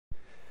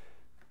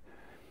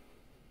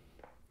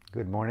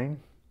Good morning.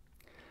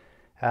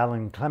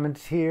 Alan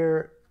Clements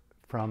here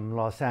from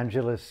Los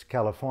Angeles,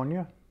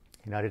 California,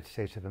 United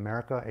States of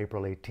America,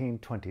 April 18,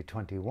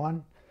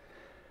 2021.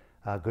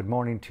 Good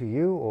morning to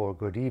you, or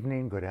good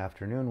evening, good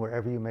afternoon,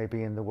 wherever you may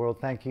be in the world.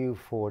 Thank you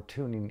for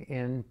tuning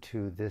in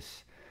to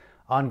this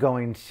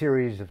ongoing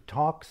series of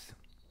talks.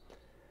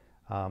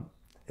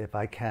 If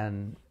I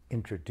can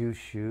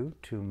introduce you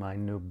to my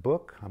new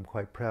book I'm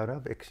quite proud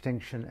of,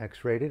 Extinction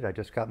X-Rated. I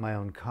just got my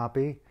own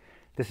copy.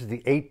 This is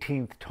the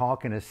 18th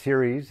talk in a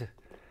series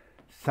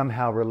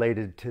somehow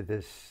related to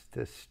this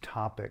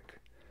topic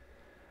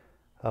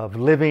of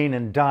living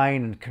and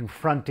dying and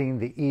confronting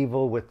the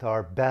evil with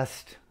our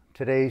best.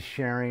 Today's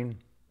sharing,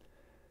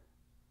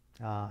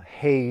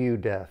 hey you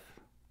death,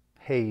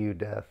 hey you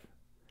death,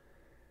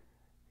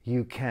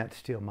 you can't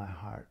steal my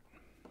heart,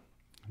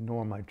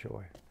 nor my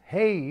joy.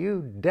 Hey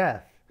you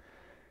death,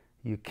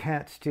 you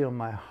can't steal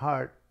my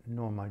heart,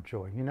 nor my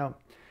joy. You know,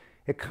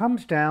 it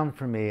comes down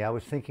for me, I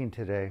was thinking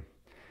today,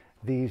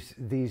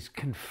 these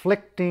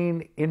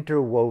conflicting,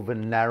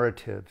 interwoven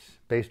narratives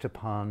based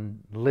upon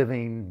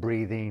living,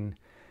 breathing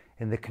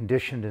in the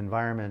conditioned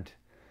environment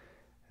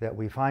that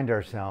we find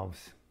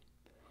ourselves.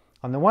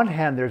 On the one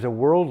hand, there's a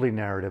worldly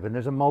narrative, and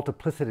there's a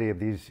multiplicity of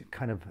these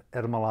kind of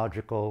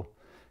etymological,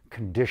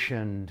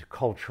 conditioned,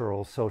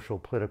 cultural, social,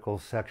 political,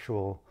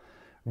 sexual,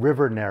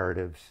 river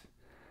narratives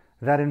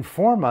that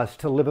inform us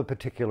to live a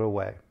particular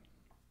way.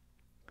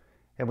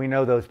 And we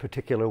know those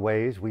particular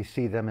ways. We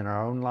see them in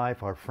our own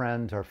life, our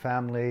friends, our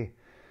family,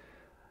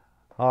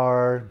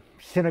 our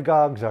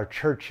synagogues, our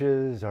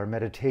churches, our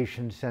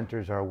meditation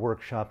centers, our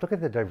workshops. Look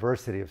at the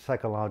diversity of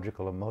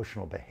psychological,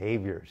 emotional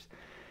behaviors.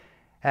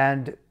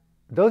 And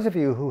those of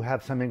you who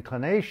have some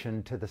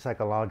inclination to the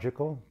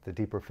psychological, the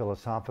deeper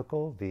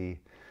philosophical, the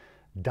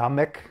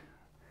Dhammic,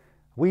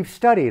 we've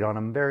studied on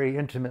a very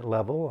intimate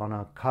level, on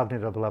a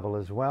cognitive level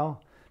as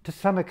well, to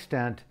some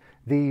extent,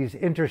 these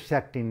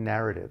intersecting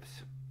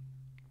narratives.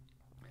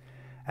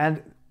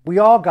 And we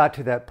all got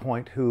to that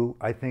point who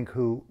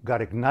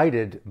got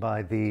ignited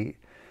by the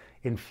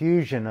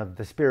infusion of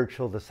the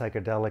spiritual, the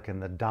psychedelic,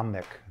 and the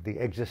Dhammic, the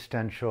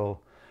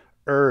existential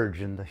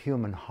urge in the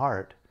human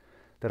heart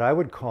that I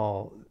would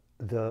call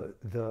the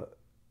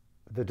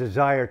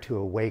desire to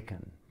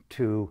awaken,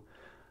 to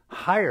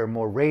higher,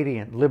 more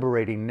radiant,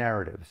 liberating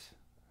narratives.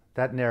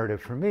 That narrative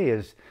for me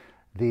is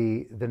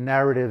the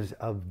narratives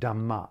of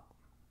Dhamma.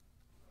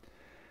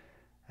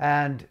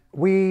 And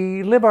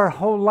we live our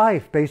whole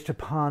life based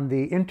upon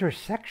the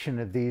intersection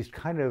of these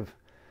kind of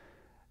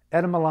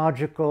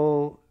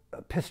etymological,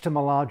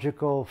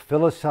 epistemological,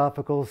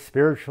 philosophical,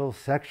 spiritual,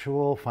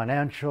 sexual,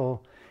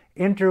 financial,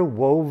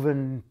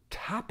 interwoven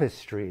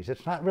tapestries.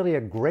 It's not really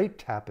a great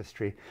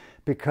tapestry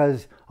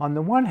because on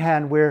the one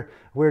hand,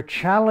 we're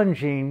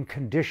challenging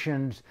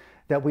conditions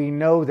that we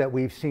know that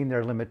we've seen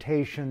their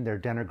limitation, their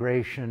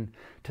denigration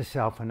to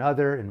self and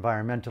other,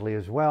 environmentally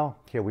as well.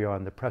 Here we are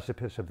on the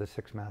precipice of the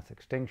sixth mass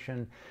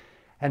extinction.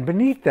 And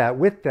beneath that,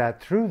 with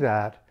that, through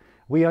that,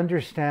 we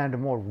understand a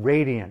more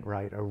radiant,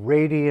 right? A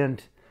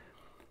radiant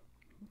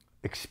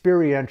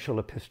experiential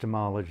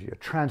epistemology, a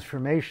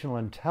transformational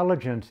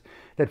intelligence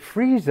that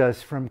frees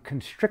us from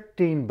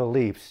constricting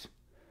beliefs.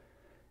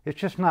 It's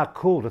just not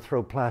cool to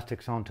throw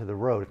plastics onto the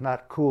road. It's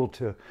not cool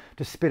to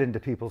spit into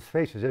people's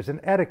faces. There's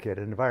an etiquette,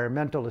 an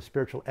environmental, a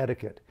spiritual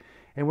etiquette.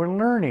 And we're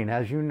learning,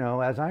 as you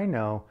know, as I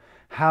know,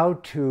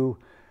 how to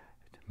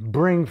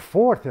bring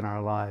forth in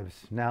our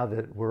lives, now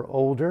that we're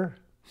older,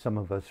 some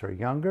of us are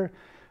younger,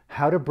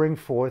 how to bring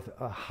forth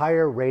a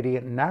higher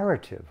radiant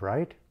narrative,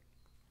 right?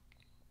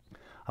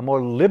 A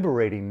more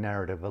liberating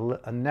narrative,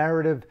 a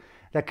narrative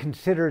that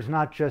considers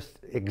not just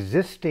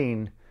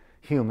existing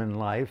human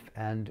life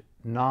and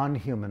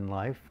non-human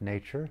life,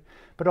 nature,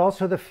 but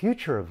also the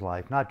future of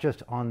life, not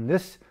just on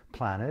this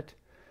planet.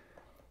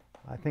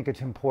 I think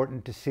it's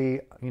important to see,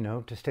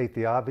 to state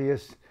the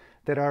obvious,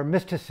 that our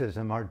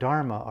mysticism, our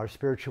dharma, our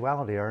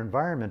spirituality, our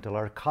environmental,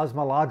 our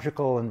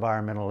cosmological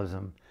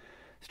environmentalism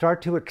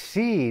start to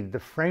exceed the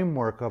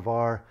framework of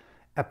our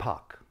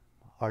epoch,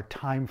 our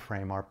time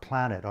frame, our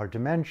planet, our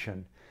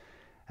dimension,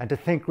 and to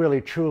think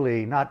really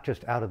truly not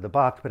just out of the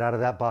box, but out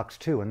of that box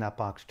too, and that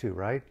box too,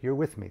 right? You're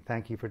with me.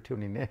 Thank you for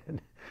tuning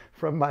in.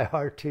 From my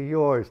heart to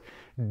yours.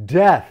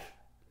 Death.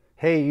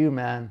 Hey you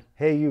man.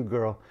 Hey you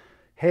girl.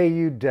 Hey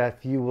you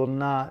death. You will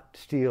not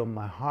steal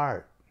my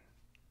heart,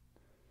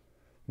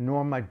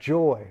 nor my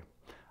joy.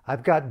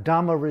 I've got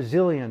Dhamma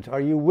resilience. Are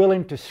you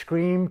willing to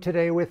scream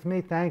today with me?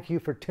 Thank you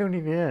for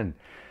tuning in.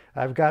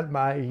 I've got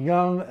my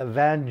young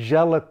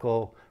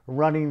evangelical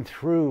running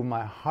through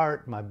my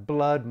heart, my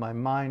blood, my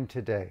mind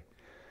today.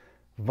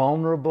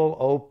 Vulnerable,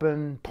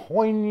 open,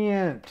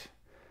 poignant.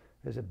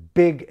 There's a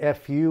big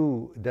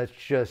FU that's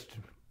just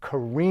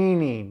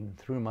careening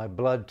through my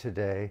blood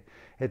today.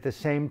 At the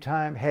same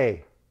time,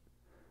 hey,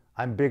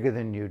 I'm bigger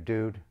than you,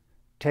 dude.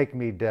 Take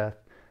me, death,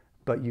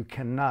 but you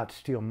cannot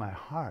steal my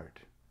heart.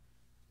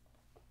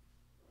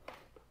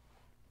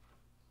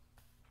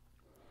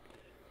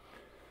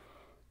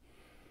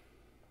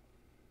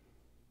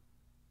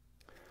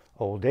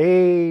 Old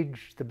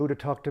age, the Buddha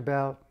talked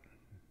about,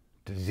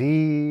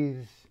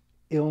 disease,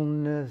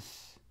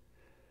 illness,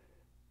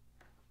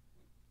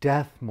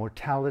 death,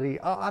 mortality.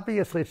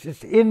 Obviously, it's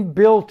just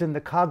inbuilt in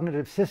the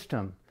cognitive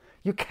system.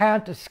 You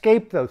can't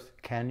escape those.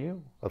 Can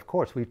you? Of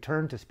course, we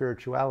turn to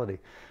spirituality.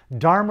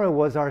 Dharma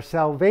was our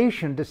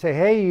salvation to say,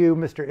 hey, you,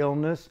 Mr.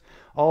 Illness,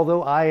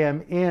 although I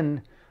am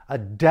in a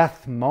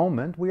death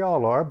moment, we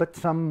all are, but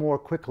some more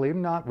quickly,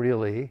 not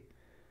really,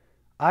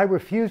 I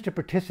refuse to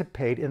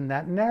participate in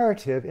that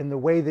narrative in the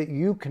way that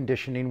you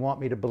conditioning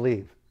want me to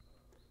believe.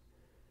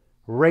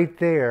 Right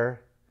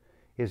there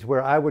is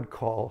where I would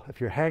call, if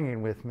you're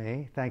hanging with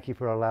me, thank you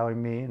for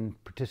allowing me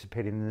and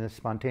participating in this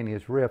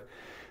spontaneous riff,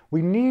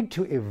 we need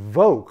to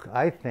evoke,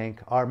 I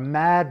think, our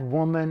mad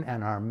woman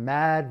and our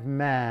mad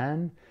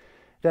man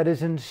that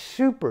is in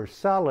super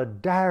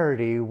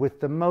solidarity with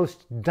the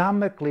most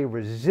Dhamically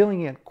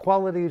resilient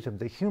qualities of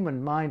the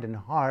human mind and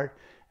heart,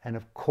 and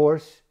of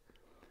course,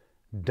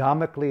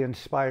 Dhamically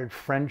inspired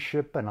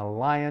friendship and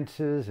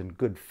alliances and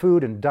good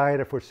food and diet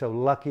if we're so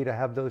lucky to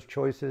have those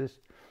choices.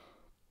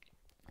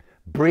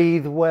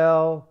 Breathe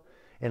well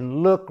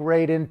and look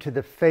right into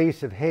the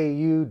face of, hey,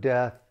 you,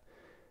 death.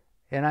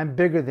 And I'm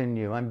bigger than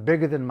you. I'm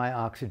bigger than my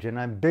oxygen.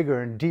 I'm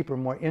bigger and deeper,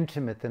 more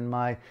intimate than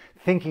my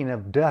thinking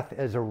of death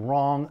as a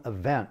wrong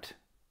event.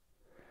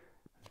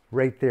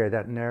 Right there,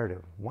 that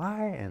narrative.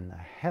 Why in the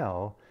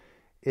hell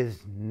is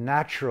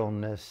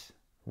naturalness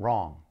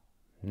wrong?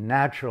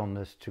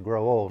 Naturalness to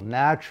grow old,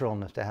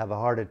 naturalness to have a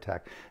heart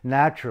attack,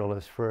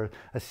 naturalness for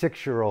a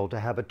 6-year-old to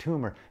have a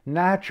tumor.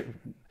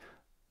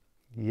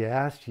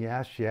 Yes,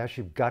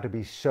 you've got to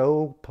be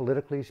so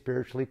politically,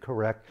 spiritually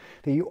correct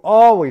that you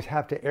always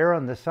have to err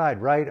on the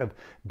side, right, of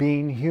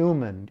being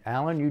human.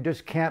 Alan, you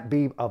just can't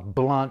be a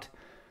blunt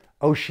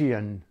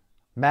ocean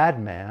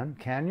madman,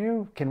 can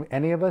you? Can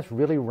any of us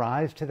really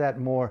rise to that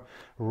more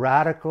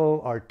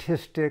radical,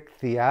 artistic,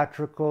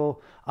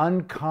 theatrical,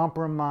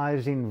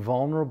 uncompromising,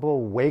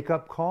 vulnerable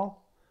wake-up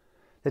call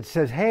that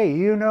says, hey,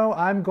 you know,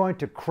 I'm going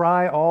to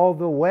cry all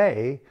the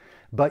way,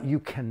 but you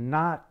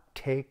cannot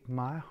take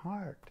my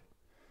heart.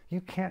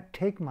 You can't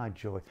take my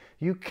joy.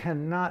 You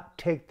cannot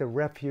take the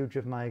refuge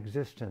of my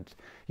existence.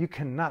 You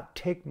cannot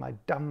take my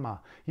Dhamma.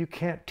 You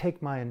can't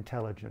take my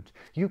intelligence.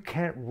 You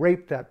can't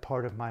rape that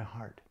part of my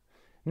heart.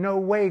 No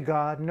way,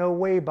 God. No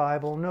way,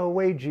 Bible. No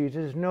way,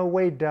 Jesus. No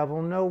way,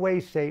 devil. No way,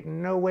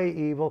 Satan. No way,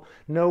 evil.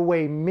 No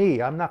way,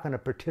 me. I'm not going to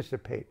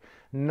participate.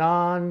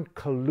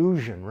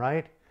 Non-collusion,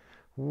 right?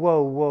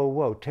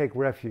 Whoa. Take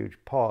refuge.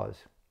 Pause.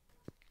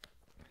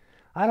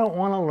 I don't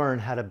want to learn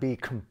how to be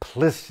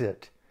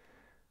complicit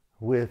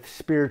with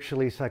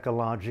spiritually,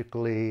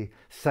 psychologically,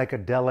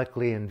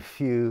 psychedelically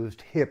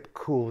infused, hip,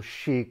 cool,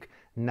 chic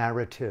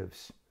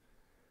narratives.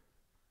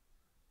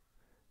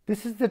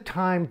 This is the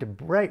time to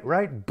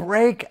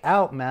break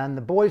out, man.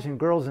 The boys and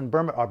girls in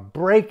Burma are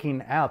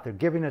breaking out. They're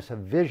giving us a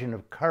vision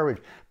of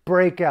courage.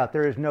 Break out.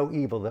 There is no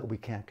evil that we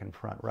can't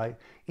confront, right?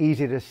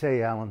 Easy to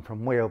say, Alan,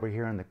 from way over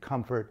here in the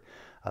comfort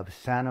of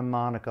Santa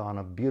Monica on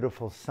a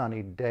beautiful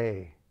sunny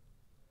day.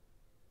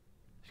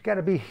 You've got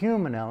to be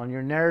human, Alan.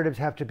 Your narratives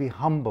have to be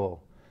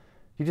humble.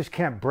 You just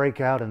can't break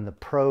out in the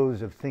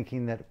prose of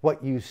thinking that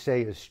what you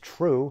say is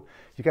true.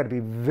 You've got to be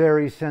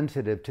very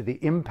sensitive to the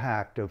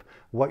impact of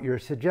what you're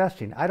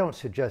suggesting. I don't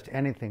suggest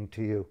anything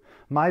to you.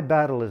 My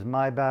battle is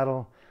my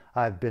battle.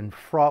 I've been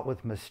fraught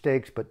with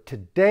mistakes, but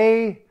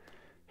today,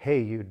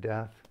 hey, you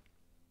death,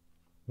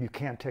 you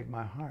can't take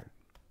my heart.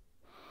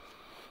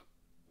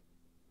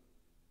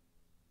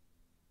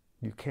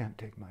 You can't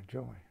take my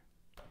joy.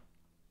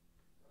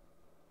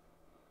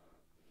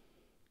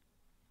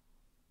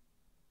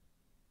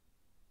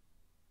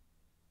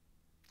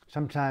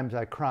 Sometimes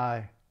I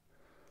cry.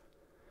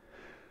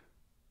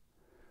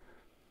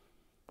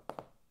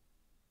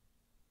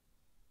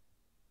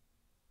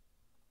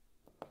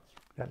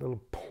 That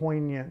little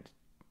poignant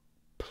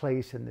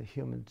place in the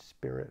human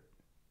spirit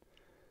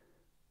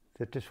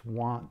that just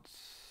wants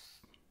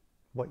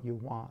what you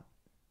want,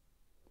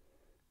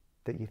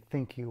 that you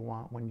think you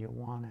want when you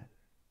want it.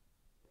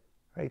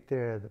 Right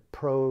there, the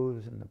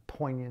prose and the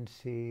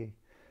poignancy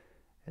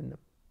and the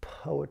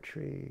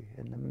poetry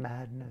and the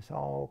madness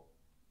all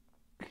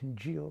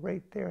congeal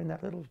right there in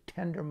that little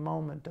tender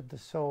moment of the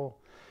soul,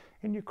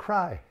 and you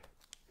cry.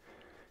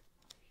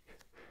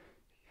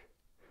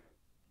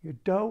 You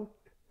don't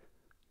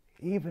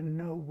even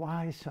know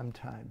why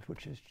sometimes,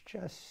 which is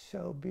just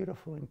so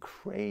beautiful and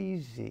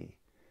crazy.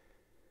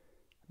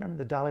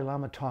 Remember the Dalai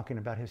Lama talking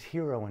about his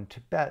hero in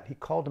Tibet. He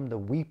called him the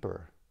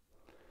weeper,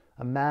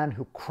 a man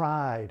who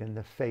cried in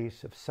the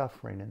face of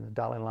suffering. And the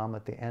Dalai Lama,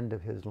 at the end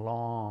of his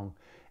long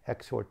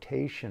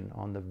exhortation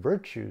on the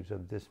virtues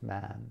of this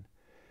man,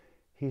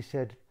 he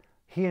said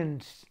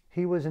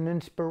he was an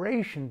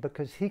inspiration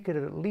because he could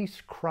at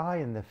least cry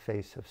in the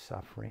face of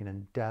suffering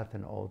and death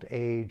and old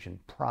age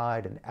and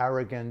pride and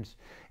arrogance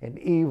and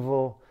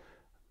evil.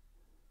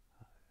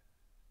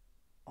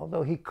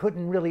 Although he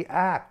couldn't really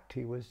act,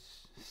 he was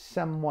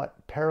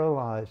somewhat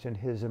paralyzed in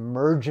his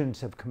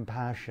emergence of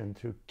compassion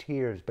through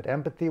tears. But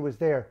empathy was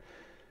there.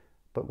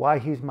 But why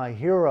he's my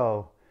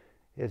hero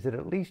is that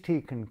at least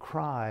he can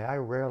cry. I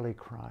rarely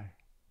cry.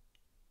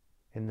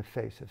 in the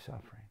face of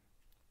suffering.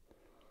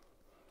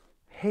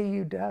 Hey,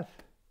 you death.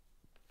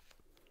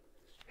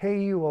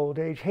 Hey, you old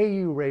age. Hey,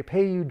 you rape.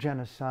 Hey, you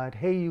genocide.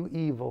 Hey, you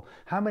evil.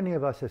 How many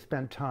of us have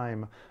spent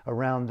time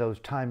around those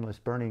timeless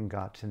burning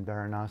ghats in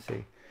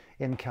Varanasi,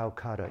 in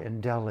Calcutta, in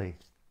Delhi,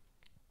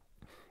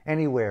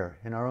 anywhere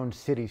in our own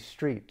city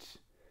streets,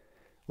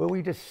 where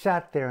we just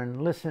sat there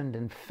and listened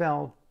and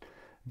felt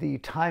the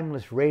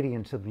timeless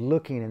radiance of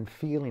looking and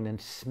feeling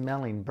and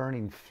smelling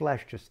burning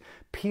flesh just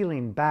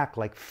peeling back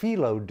like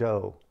phyllo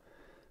dough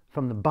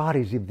from the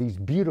bodies of these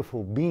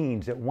beautiful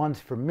beings that once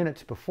for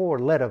minutes before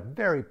led a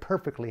very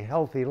perfectly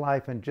healthy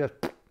life, and just,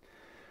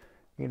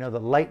 the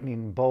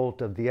lightning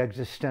bolt of the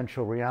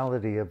existential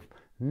reality of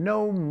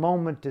no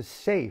moment is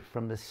safe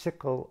from the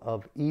sickle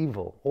of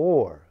evil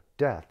or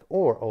death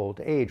or old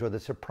age or the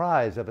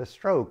surprise of a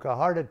stroke, a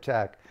heart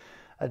attack,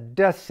 a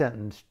death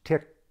sentence,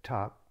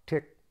 tick-tock,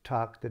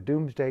 tick-tock, the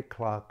doomsday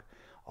clock,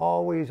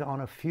 always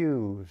on a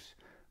fuse,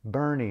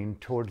 burning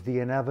towards the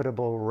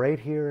inevitable right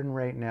here and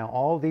right now.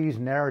 All these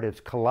narratives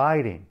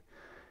colliding.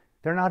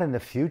 They're not in the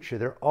future.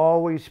 They're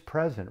always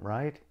present,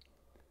 right?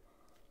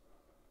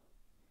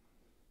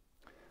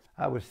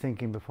 I was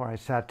thinking before I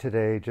sat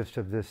today just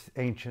of this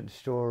ancient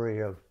story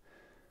of,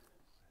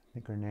 I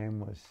think her name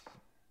was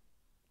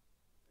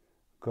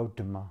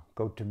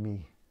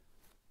Gautami.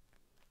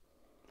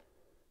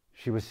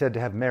 She was said to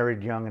have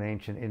married young in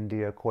ancient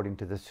India, according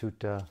to the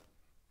sutta.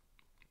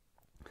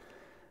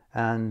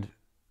 And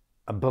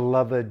a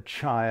beloved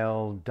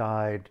child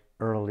died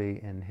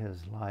early in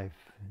his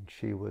life, and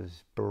she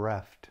was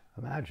bereft.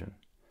 Imagine.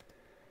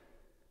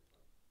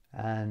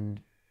 And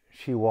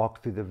she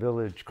walked through the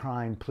village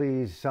crying,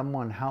 "Please,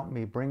 someone help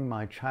me bring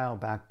my child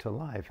back to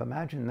life."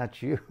 Imagine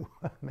that's you.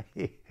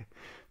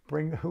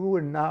 Who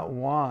would not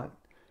want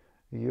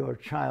your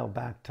child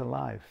back to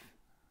life?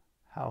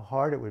 How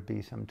hard it would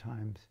be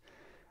sometimes,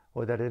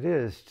 or that it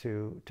is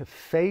to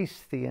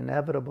face the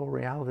inevitable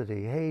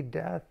reality. Hey,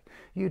 death,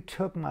 you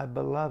took my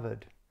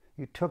beloved.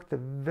 You took the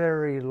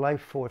very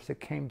life force that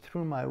came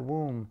through my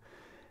womb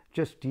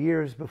just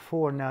years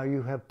before. Now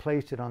you have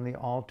placed it on the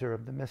altar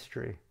of the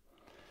mystery.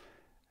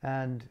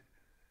 And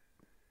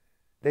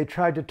they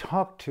tried to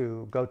talk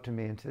to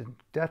Gautami and said,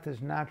 death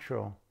is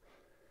natural.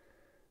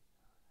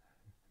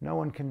 No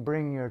one can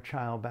bring your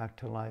child back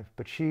to life.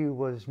 But she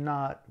was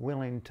not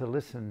willing to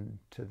listen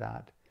to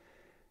that.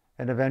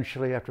 And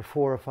eventually, after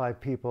 4 or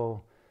 5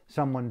 people,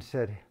 someone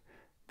said,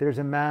 there's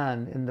a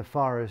man in the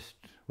forest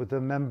with a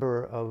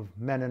member of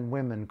men and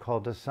women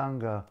called a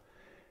Sangha.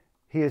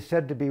 He is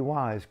said to be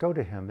wise. Go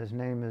to him. His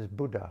name is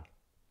Buddha,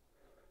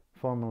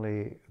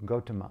 formerly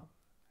Gautama.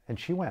 And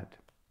she went.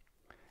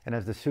 And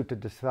as the sutta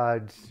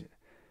decides,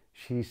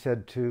 she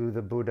said to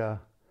the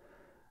Buddha,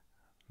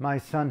 my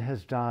son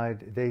has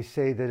died. They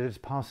say that it's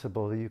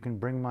possible that you can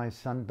bring my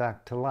son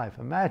back to life.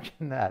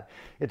 Imagine that.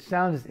 It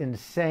sounds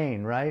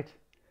insane, right?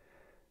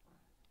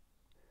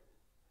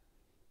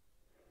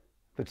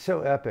 But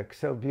so epic,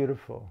 so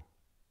beautiful.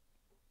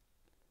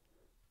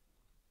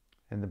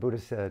 And the Buddha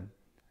said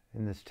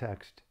in this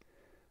text,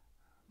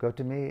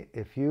 Gautami,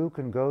 if you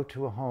can go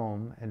to a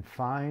home and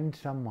find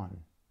someone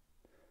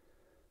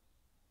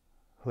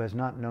who has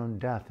not known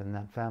death in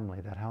that family,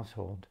 that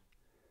household,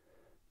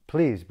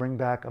 please bring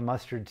back a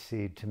mustard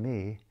seed to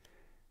me,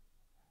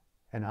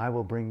 and I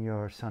will bring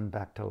your son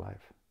back to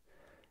life.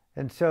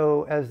 And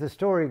so, as the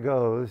story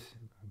goes,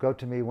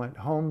 Gautami went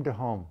home to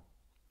home.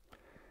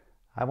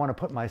 I want to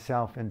put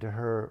myself into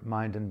her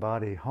mind and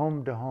body,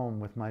 home to home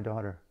with my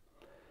daughter.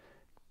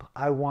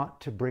 I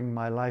want to bring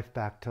my life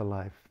back to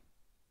life.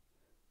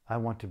 I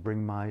want to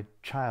bring my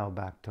child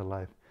back to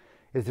life.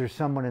 Is there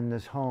someone in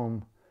this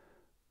home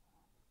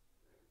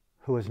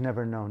who has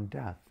never known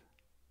death?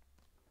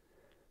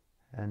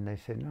 And they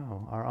say,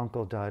 no, our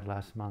uncle died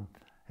last month.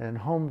 And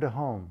home to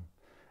home,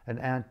 an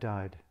aunt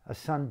died, a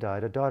son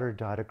died, a daughter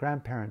died, a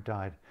grandparent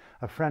died,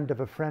 a friend of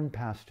a friend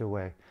passed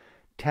away.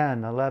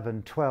 10,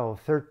 11, 12,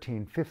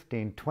 13,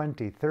 15,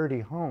 20, 30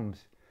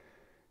 homes.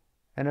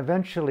 And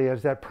eventually,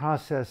 as that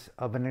process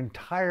of an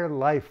entire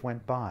life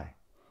went by,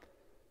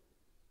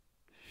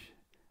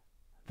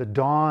 the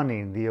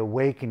dawning, the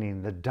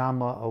awakening, the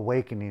Dhamma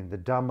awakening, the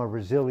Dhamma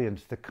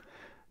resilience,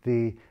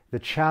 the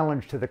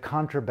challenge to the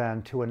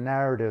contraband to a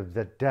narrative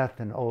that death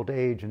and old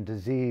age and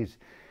disease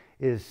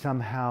is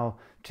somehow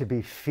to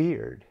be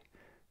feared.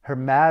 Her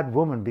mad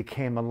woman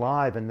became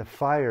alive in the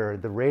fire,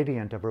 the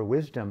radiant of her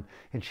wisdom,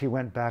 and she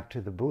went back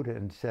to the Buddha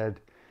and said,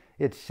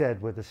 it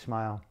said with a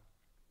smile,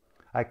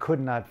 I could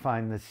not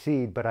find the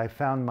seed, but I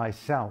found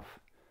myself.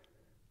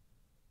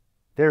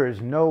 There is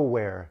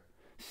nowhere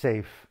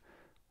safe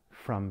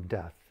from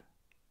death.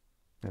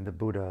 And the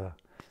Buddha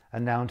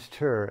announced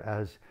her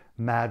as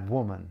mad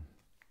woman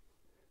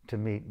to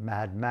meet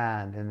mad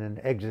man in an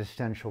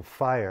existential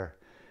fire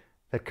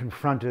that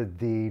confronted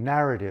the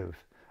narrative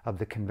of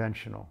the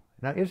conventional.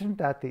 Now, isn't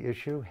that the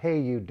issue?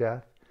 Hey, you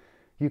death,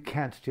 you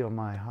can't steal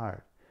my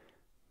heart.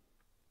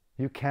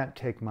 You can't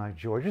take my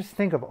joy. Just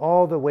think of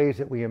all the ways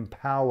that we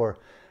empower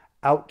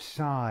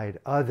outside,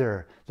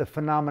 other, the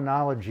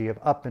phenomenology of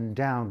up and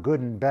down, good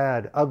and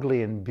bad,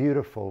 ugly and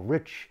beautiful,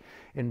 rich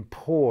and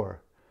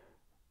poor,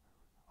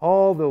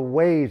 all the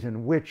ways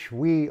in which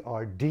we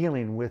are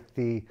dealing with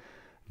the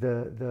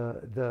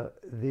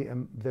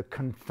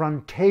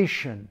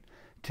confrontation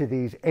to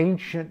these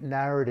ancient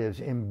narratives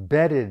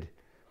embedded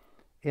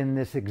in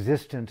this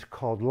existence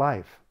called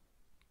life.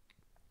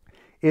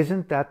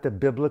 Isn't that the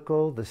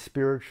biblical, the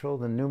spiritual,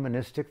 the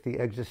numismatic, the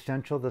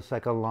existential, the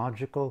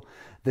psychological,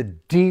 the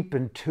deep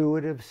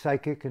intuitive,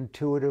 psychic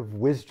intuitive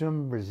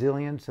wisdom,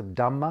 resilience of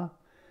Dhamma?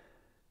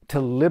 To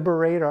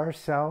liberate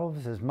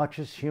ourselves as much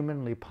as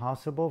humanly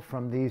possible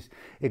from these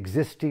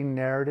existing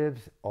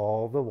narratives,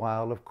 all the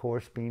while, of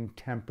course, being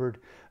tempered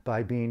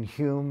by being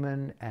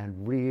human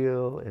and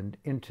real and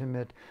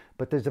intimate.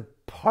 But there's a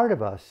part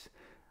of us,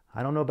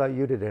 I don't know about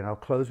you today, and I'll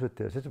close with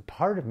this, there's a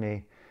part of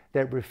me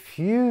that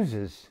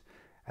refuses,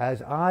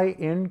 as I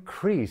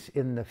increase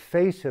in the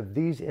face of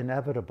these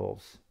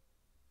inevitables,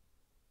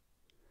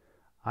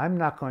 I'm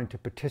not going to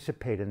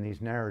participate in these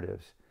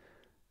narratives.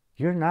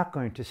 You're not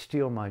going to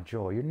steal my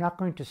joy. You're not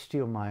going to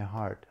steal my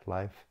heart,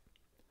 life.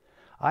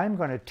 I'm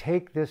going to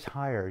take this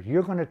higher.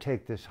 You're going to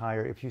take this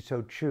higher if you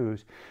so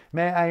choose.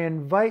 May I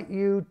invite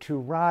you to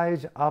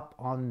rise up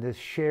on this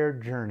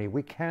shared journey.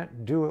 We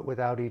can't do it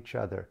without each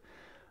other.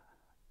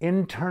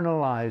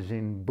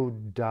 Internalizing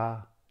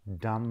Buddha,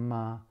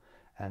 Dhamma,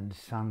 and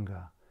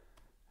Sangha.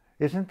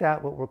 Isn't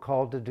that what we're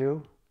called to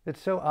do?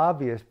 It's so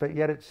obvious, but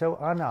yet it's so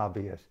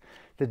unobvious.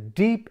 The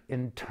deep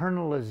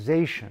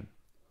internalization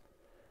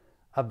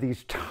of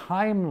these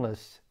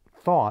timeless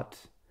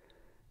thoughts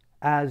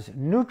as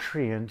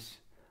nutrients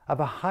of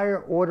a higher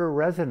order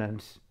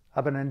resonance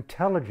of an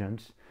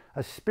intelligence,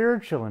 a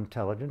spiritual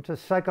intelligence, a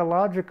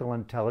psychological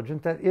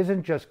intelligence that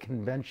isn't just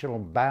conventional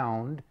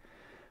bound,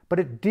 but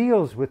it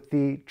deals with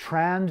the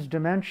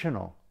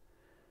trans-dimensional.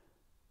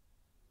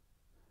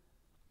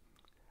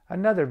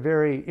 Another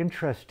very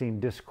interesting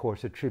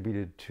discourse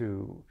attributed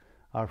to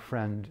our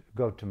friend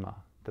Gautama,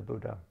 the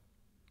Buddha.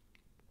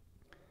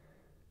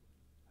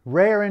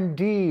 Rare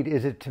indeed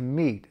is it to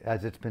meet,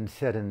 as it's been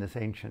said in this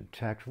ancient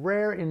text,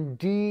 rare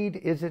indeed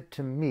is it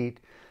to meet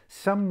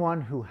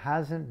someone who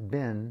hasn't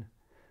been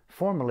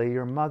formerly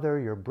your mother,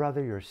 your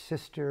brother, your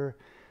sister,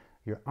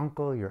 your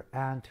uncle, your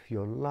aunt,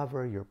 your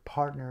lover, your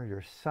partner,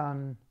 your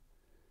son,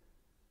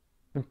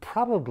 and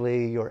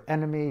probably your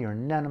enemy, your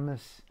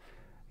nemesis,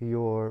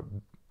 your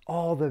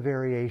all the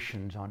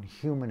variations on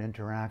human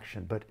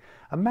interaction. But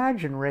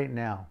imagine right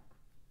now,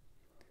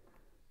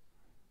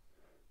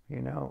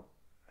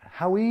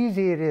 how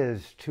easy it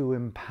is to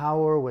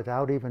empower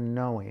without even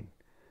knowing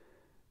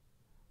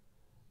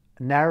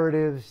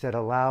narratives that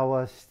allow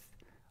us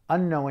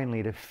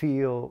unknowingly to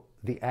feel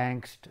the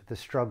angst, the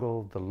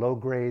struggle, the low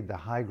grade, the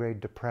high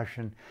grade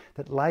depression,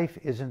 that life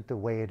isn't the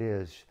way it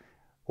is,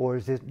 or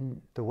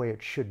isn't the way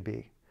it should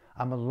be.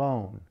 I'm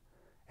alone,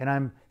 and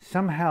I'm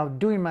somehow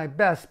doing my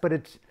best, but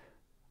it's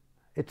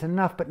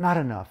enough, but not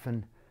enough.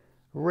 And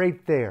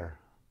right there,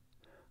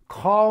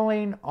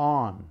 calling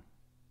on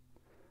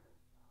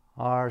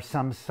our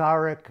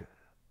samsaric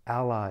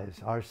allies,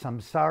 our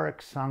samsaric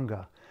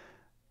sangha,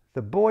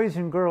 the boys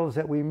and girls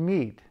that we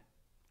meet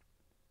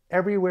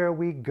everywhere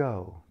we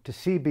go, to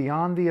see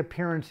beyond the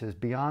appearances,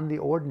 beyond the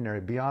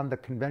ordinary, beyond the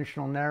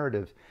conventional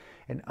narratives,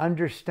 and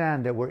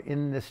understand that we're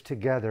in this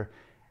together.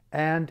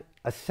 And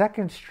a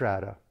second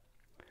strata,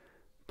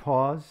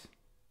 pause,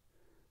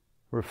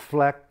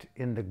 reflect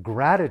in the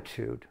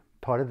gratitude.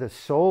 Part of the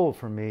soul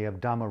for me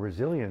of Dhamma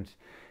resilience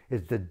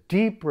is the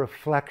deep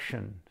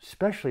reflection,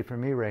 especially for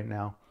me right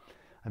now,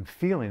 I'm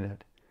feeling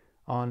it,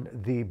 on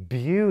the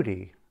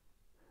beauty,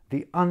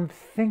 the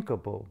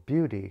unthinkable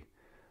beauty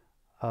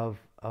of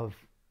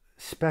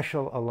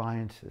special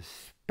alliances,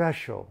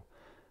 special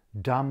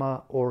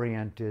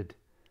Dhamma-oriented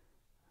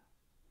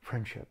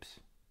friendships.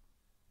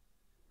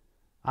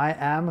 I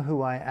am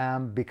who I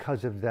am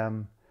because of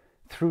them,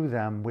 through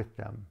them, with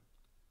them.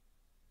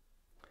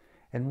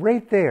 And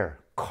right there,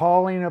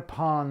 calling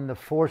upon the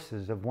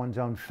forces of one's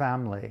own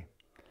family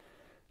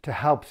to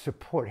help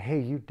support. Hey,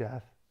 you,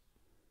 death.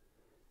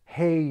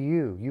 Hey,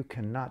 you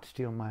cannot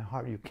steal my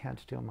heart. You can't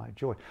steal my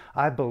joy.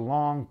 I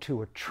belong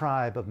to a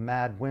tribe of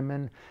mad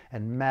women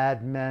and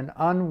mad men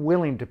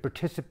unwilling to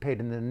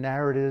participate in the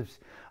narratives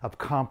of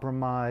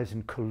compromise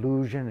and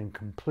collusion and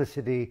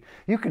complicity.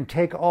 You can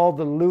take all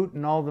the loot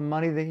and all the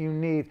money that you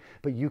need,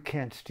 but you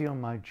can't steal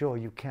my joy.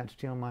 You can't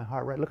steal my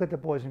heart. Right? Look at the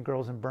boys and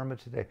girls in Burma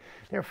today.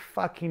 They're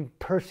fucking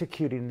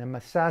persecuting them,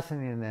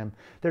 assassinating them.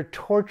 They're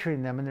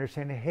torturing them, and they're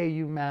saying, hey,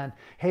 you man,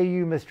 hey,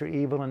 you Mr.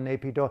 Evil and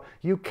Naypyidaw,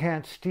 you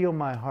can't steal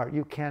my heart.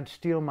 You can't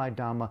steal my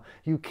Dhamma.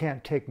 You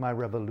can't take my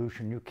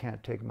revolution. You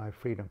can't take my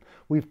freedom.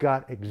 We've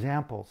got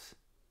examples.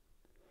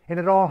 And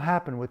it all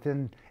happened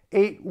within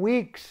 8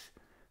 weeks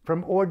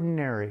from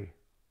ordinary,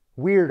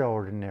 weird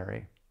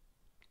ordinary.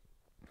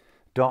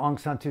 Daw Aung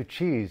San Suu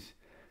Kyi's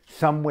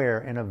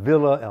somewhere in a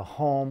villa, a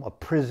home, a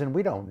prison,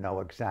 we don't know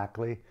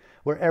exactly.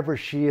 Wherever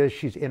she is,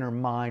 she's in her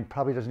mind,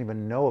 probably doesn't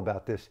even know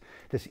about this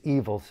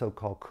evil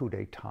so-called coup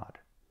d'etat.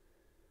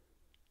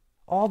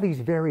 all these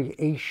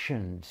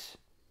variations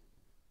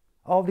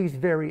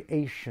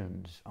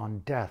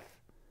on death,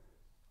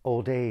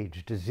 old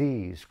age,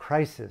 disease,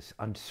 crisis,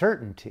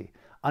 uncertainty,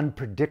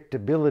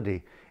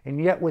 unpredictability. And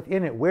yet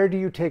within it, where do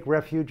you take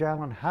refuge,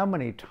 Alan? How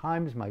many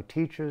times my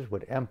teachers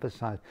would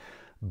emphasize,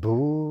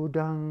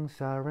 Buddhang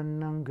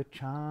saranang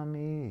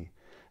gacchami,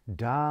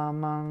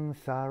 Dhammang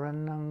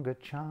saranang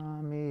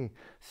gacchami,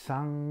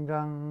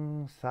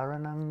 Sanghang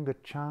saranang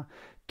gacchami.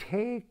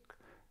 Take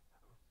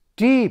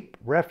deep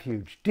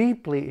refuge,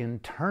 deeply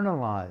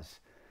internalize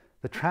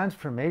the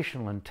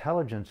transformational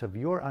intelligence of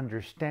your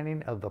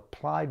understanding of the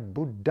applied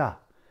Buddha.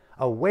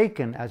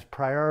 Awaken as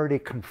priority,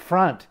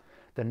 confront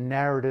the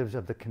narratives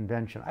of the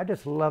convention. I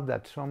just love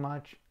that so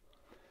much.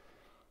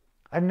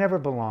 I've never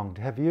belonged.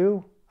 Have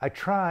you? I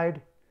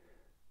tried.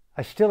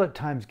 I still at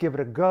times give it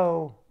a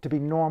go to be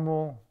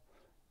normal,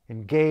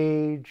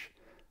 engage,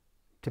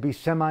 to be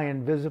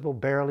semi-invisible,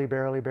 barely,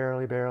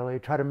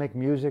 try to make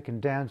music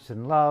and dance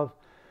and love.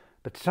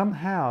 But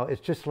somehow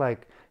it's just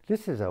like,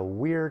 this is a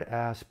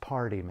weird-ass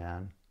party,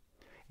 man.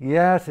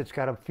 Yes, it's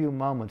got a few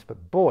moments,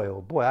 but boy,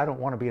 oh boy, I don't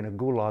want to be in a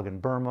gulag in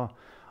Burma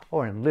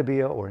or in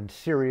Libya or in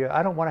Syria.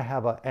 I don't want to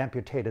have an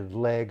amputated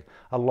leg,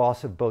 a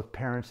loss of both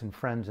parents and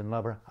friends and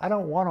lover. I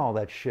don't want all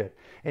that shit.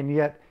 And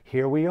yet,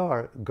 here we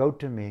are,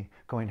 Gotami,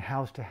 going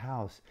house to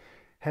house.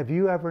 Have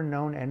you ever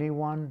known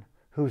anyone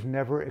who's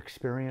never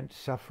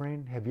experienced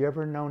suffering? Have you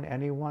ever known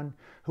anyone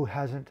who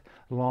hasn't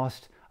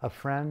lost a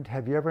friend?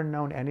 Have you ever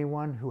known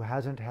anyone who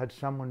hasn't had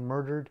someone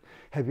murdered?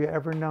 Have you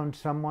ever known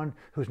someone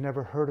who's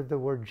never heard of the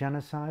word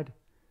genocide?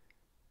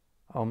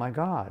 Oh my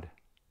God.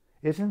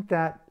 Isn't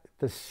that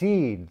the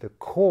seed, the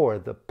core,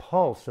 the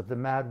pulse of the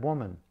mad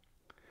woman?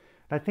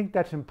 And I think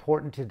that's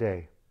important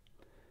today.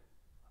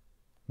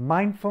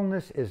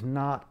 Mindfulness is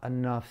not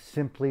enough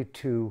simply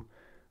to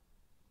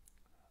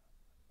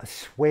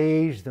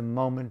assuage the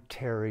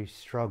momentary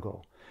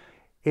struggle.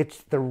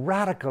 It's the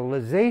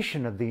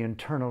radicalization of the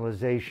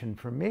internalization,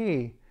 for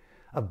me,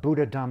 of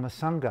Buddha Dhamma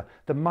Sangha,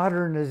 the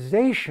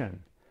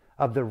modernization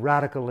of the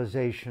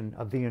radicalization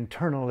of the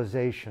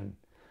internalization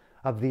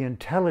of the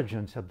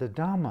intelligence of the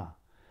Dhamma.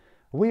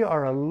 We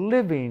are a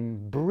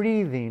living,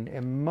 breathing,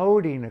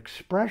 emoting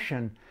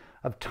expression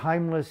of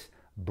timeless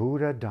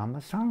Buddha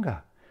Dhamma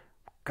Sangha.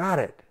 Got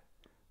it.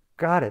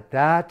 Got it.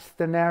 That's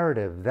the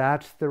narrative.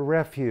 That's the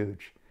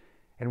refuge.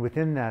 And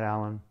within that,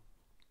 Alan,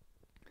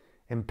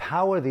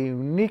 empower the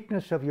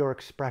uniqueness of your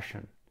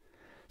expression.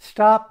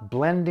 Stop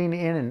blending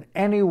in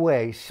any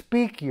way.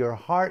 Speak your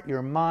heart,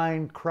 your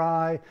mind,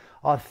 cry,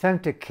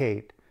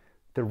 authenticate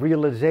the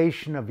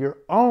realization of your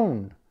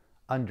own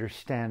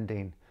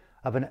understanding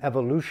of an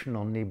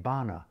evolutional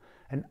nibbana,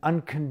 an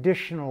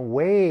unconditional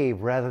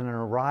wave rather than an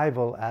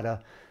arrival at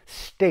a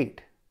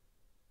state,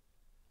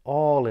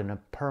 all in a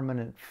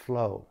permanent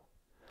flow.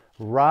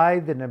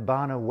 Ride the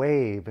nibbana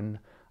wave and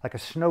like a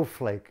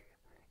snowflake,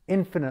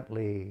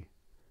 infinitely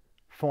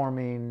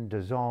forming,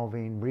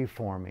 dissolving,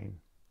 reforming.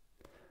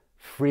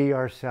 Free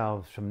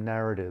ourselves from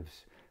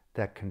narratives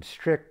that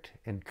constrict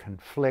and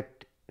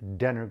conflict,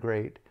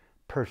 denigrate,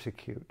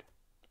 persecute.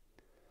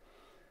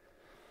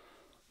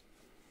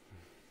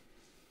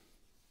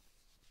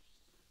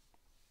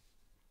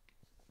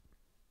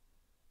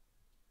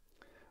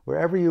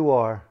 Wherever you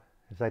are,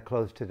 as I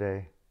close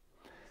today,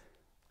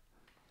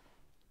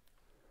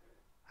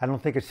 I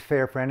don't think it's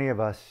fair for any of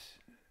us,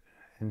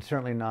 and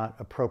certainly not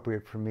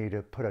appropriate for me,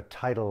 to put a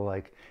title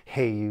like,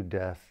 "Hey, you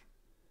death,"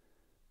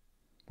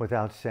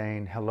 without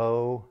saying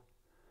hello,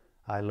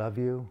 I love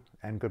you,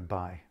 and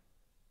goodbye.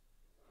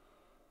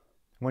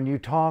 When you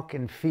talk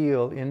and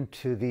feel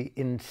into the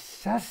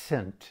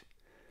incessant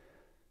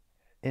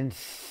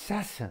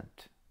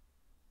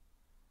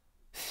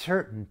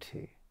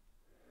certainty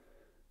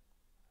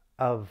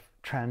of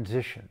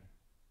transition,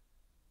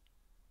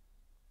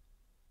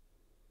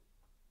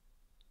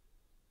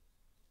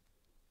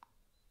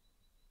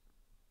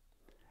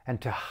 and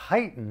to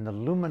heighten the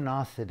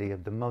luminosity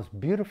of the most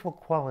beautiful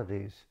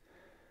qualities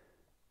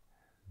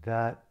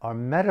that are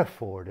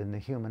metaphored in the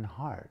human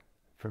heart.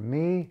 For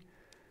me,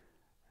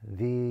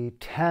 the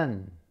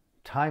 10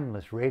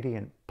 timeless,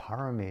 radiant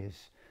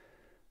paramis,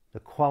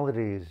 the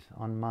qualities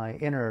on my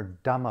inner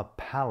Dhamma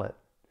palette: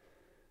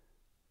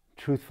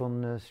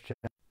 truthfulness,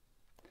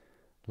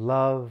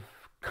 love,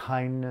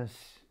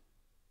 kindness,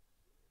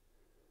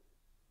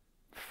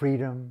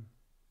 freedom,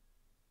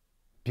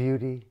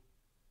 beauty.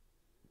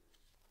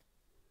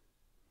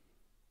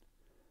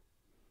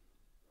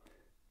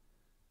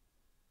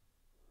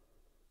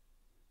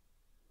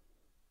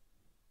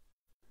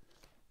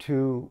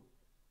 To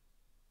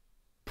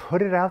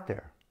put it out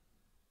there,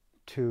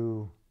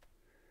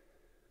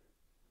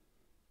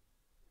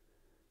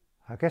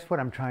 I guess what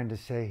I'm trying to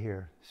say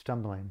here,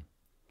 stumbling,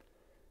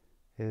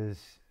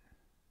 is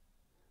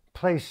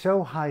play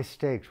so high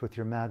stakes with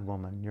your mad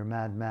woman, your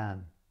mad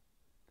man.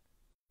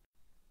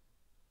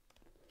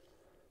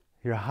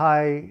 Your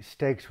high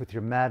stakes with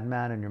your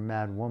madman and your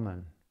mad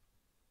woman,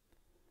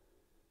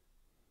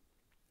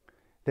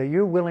 that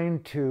you're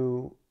willing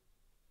to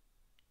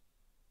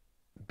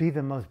be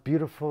the most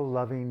beautiful,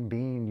 loving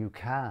being you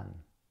can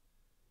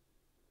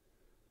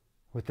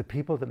with the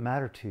people that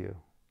matter to you.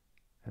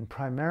 And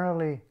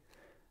primarily,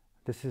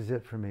 this is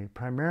it for me,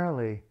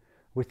 primarily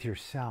with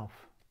yourself.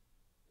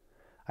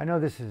 I know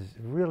this is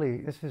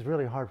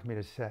really hard for me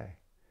to say.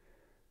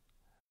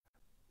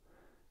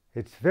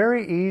 It's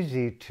very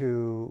easy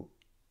to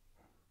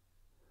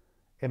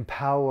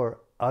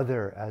empower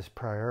other as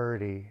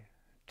priority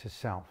to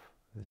self.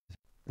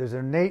 There's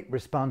an innate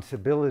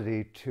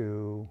responsibility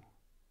to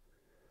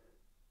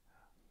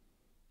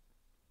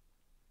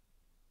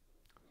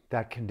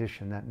that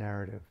condition, that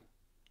narrative.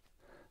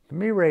 For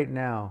me right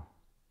now,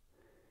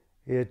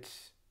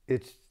 it's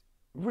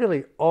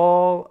really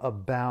all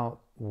about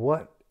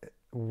what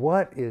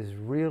is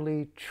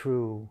really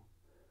true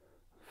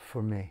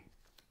for me.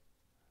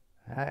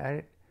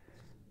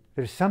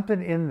 There's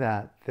something in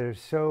that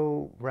is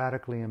so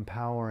radically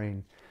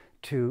empowering.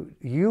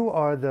 You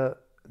are the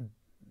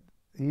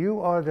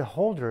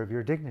holder of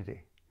your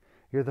dignity.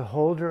 You're the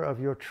holder of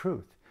your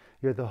truth.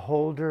 You're the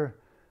holder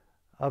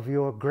of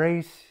your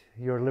grace,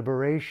 your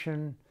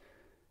liberation.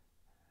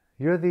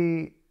 You're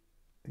the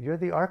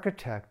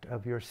architect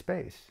of your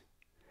space.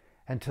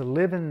 And to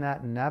live in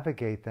that and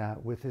navigate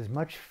that with as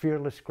much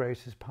fearless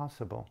grace as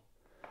possible.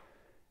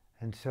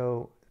 And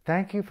so,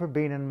 thank you for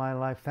being in my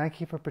life. Thank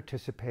you for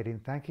participating.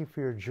 Thank you for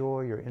your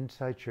joy, your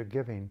insights, your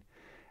giving.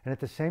 And at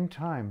the same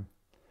time,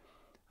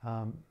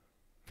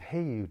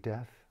 hey you,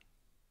 death,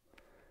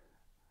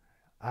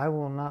 I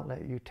will not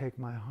let you take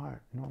my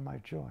heart nor my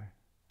joy.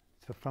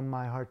 So from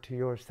my heart to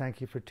yours,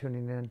 thank you for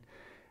tuning in,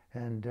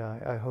 and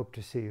I hope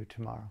to see you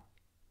tomorrow.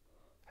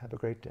 Have a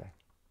great day.